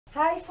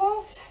Hi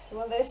folks,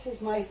 well this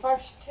is my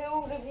first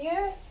tool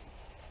review.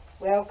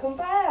 Welcome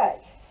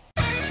back.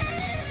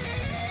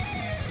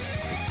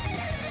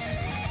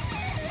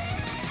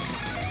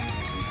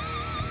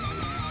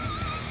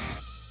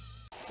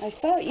 I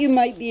thought you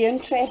might be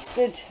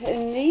interested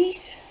in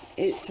these.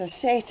 It's a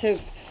set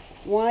of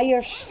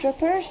wire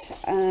strippers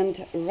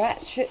and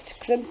ratchet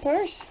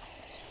crimpers.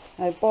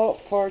 I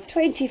bought for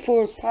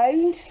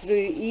 £24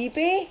 through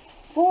eBay.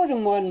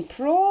 4-in-1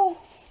 Pro.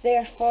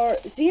 They're for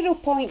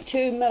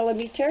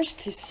 0.2mm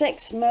to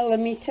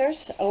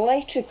 6mm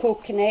electrical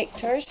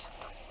connectors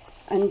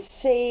and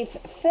save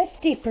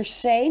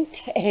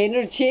 50%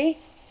 energy.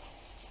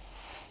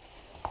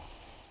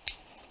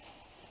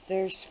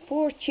 There's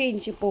 4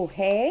 changeable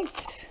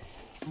heads.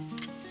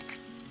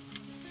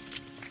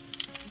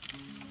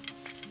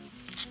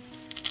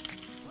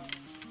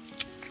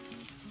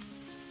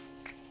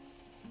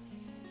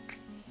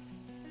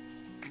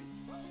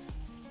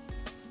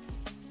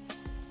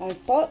 I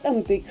bought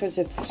them because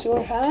of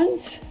sore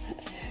hands,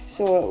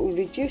 so it will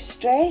reduce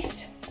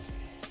stress.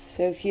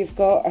 So if you've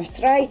got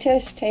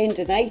arthritis,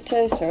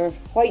 tendinitis or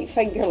white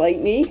finger like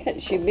me, it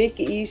should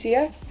make it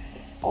easier.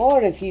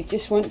 Or if you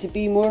just want to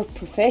be more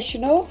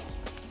professional.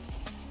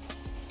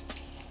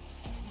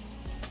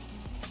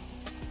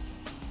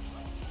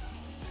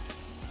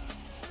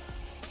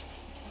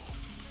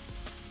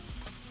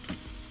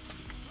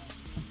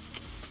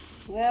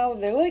 Well,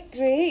 they look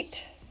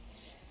great.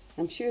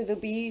 I'm sure they'll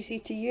be easy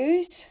to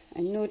use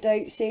and no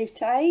doubt save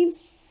time.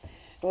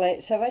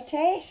 Let's have a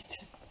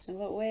test. A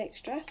little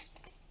extra.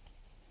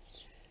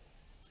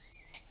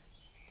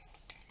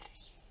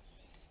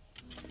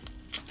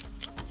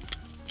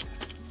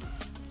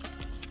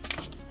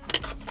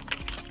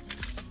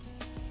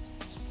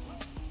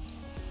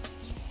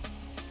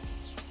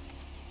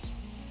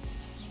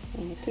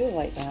 I do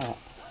like that.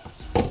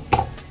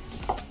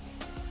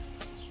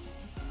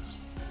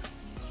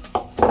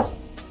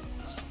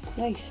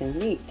 Nice and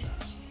neat.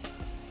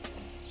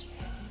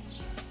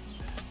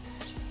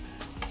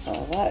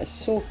 Oh, that is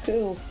so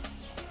cool.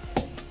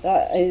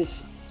 That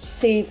is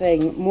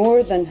saving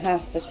more than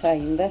half the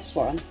time, this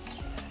one.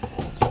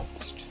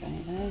 Let's try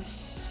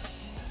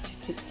this.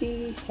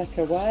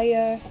 Thicker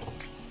wire.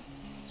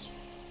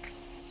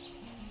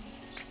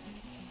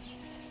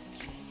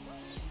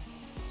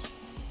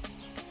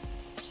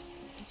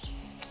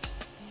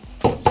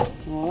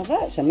 Oh,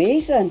 that's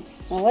amazing.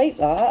 I like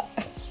that.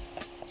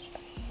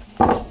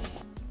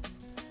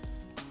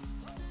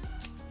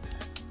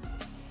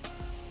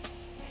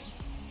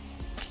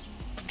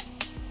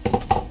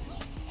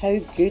 How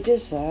good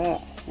is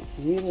that?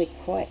 Really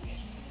quick.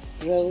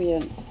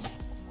 Brilliant.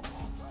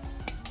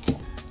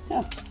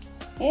 Oh,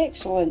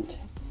 excellent.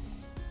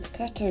 The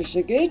cutters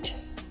are good.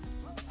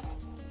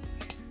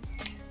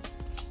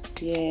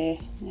 Yeah,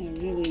 they're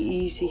really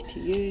easy to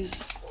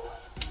use.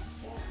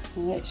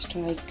 Let's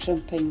try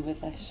crimping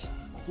with this.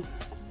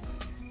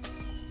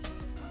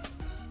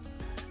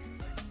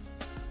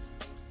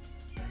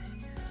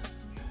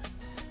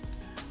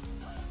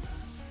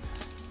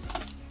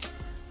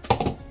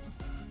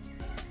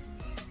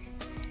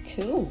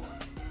 Cool.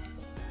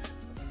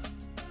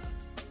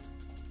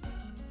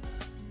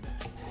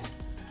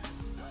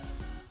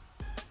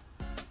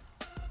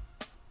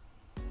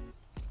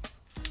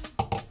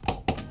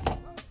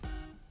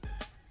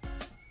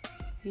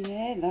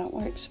 Yeah, that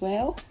works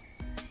well.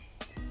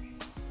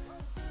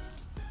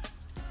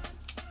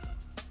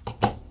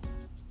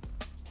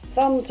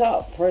 Thumbs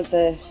up for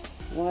the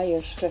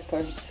wire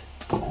strippers.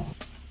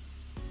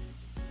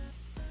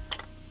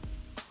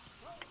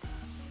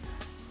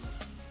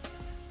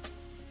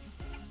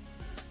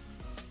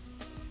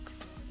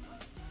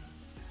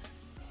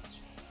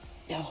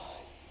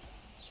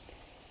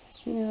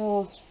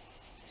 No,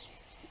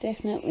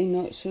 definitely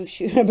not so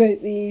sure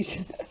about these.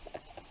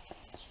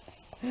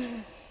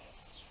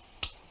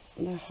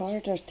 They're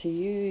harder to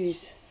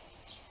use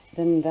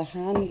than the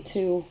hand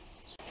tool.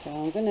 So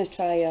I'm going to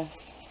try a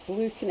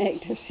blue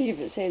connector, see if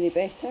it's any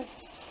better.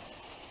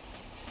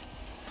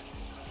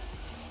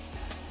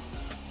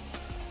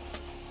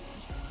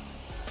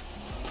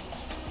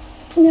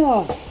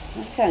 No,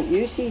 I can't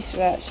use these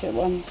ratchet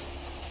ones.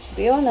 To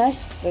be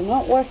honest, they're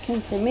not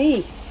working for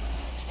me.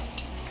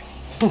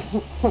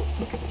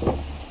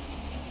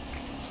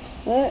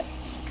 Look.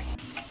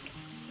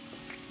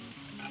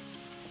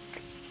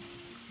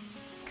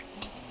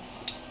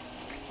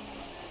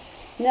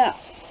 No,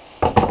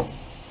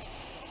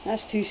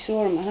 that's too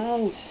sore on my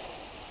hands.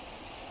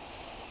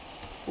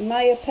 In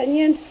my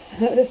opinion,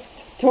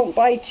 don't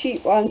buy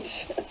cheap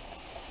ones.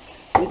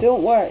 They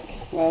don't work.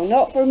 Well,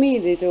 not for me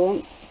they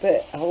don't,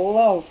 but I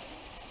love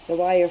the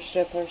wire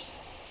strippers.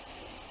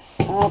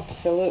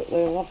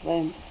 Absolutely love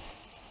them.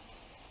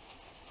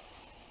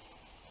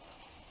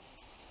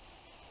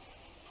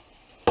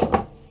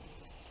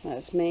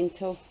 That's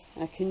mental.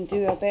 I can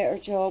do a better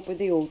job with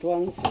the old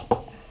ones.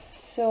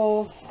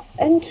 So,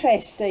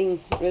 interesting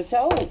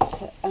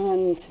results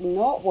and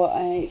not what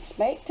I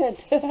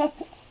expected.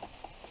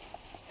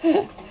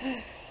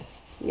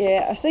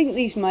 Yeah, I think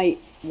these might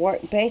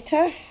work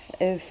better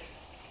if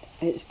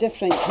It's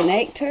different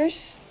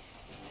connectors.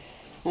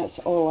 That's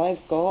all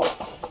I've got.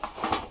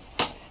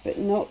 But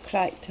not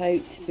cracked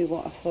out to be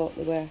what I thought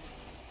they were.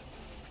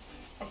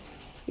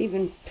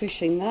 Even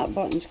pushing that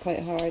button's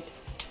quite hard.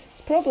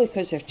 It's probably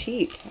because they're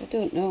cheap, I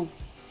don't know.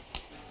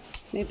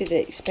 Maybe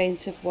the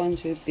expensive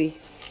ones would be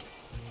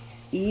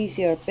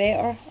easier,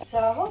 better. So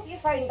I hope you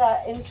found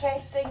that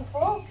interesting,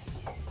 folks.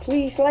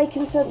 Please like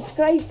and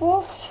subscribe,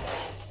 folks.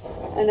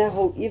 And I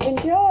hope you've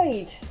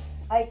enjoyed.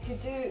 I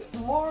could do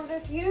more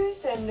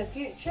reviews in the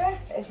future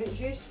if it's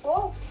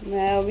useful.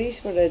 Well,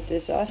 these were a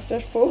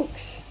disaster,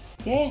 folks.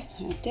 Yeah,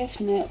 I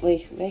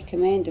definitely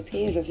recommend a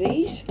pair of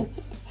these.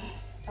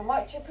 I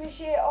much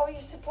appreciate all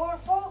your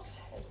support,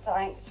 folks.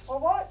 Thanks for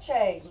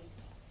watching.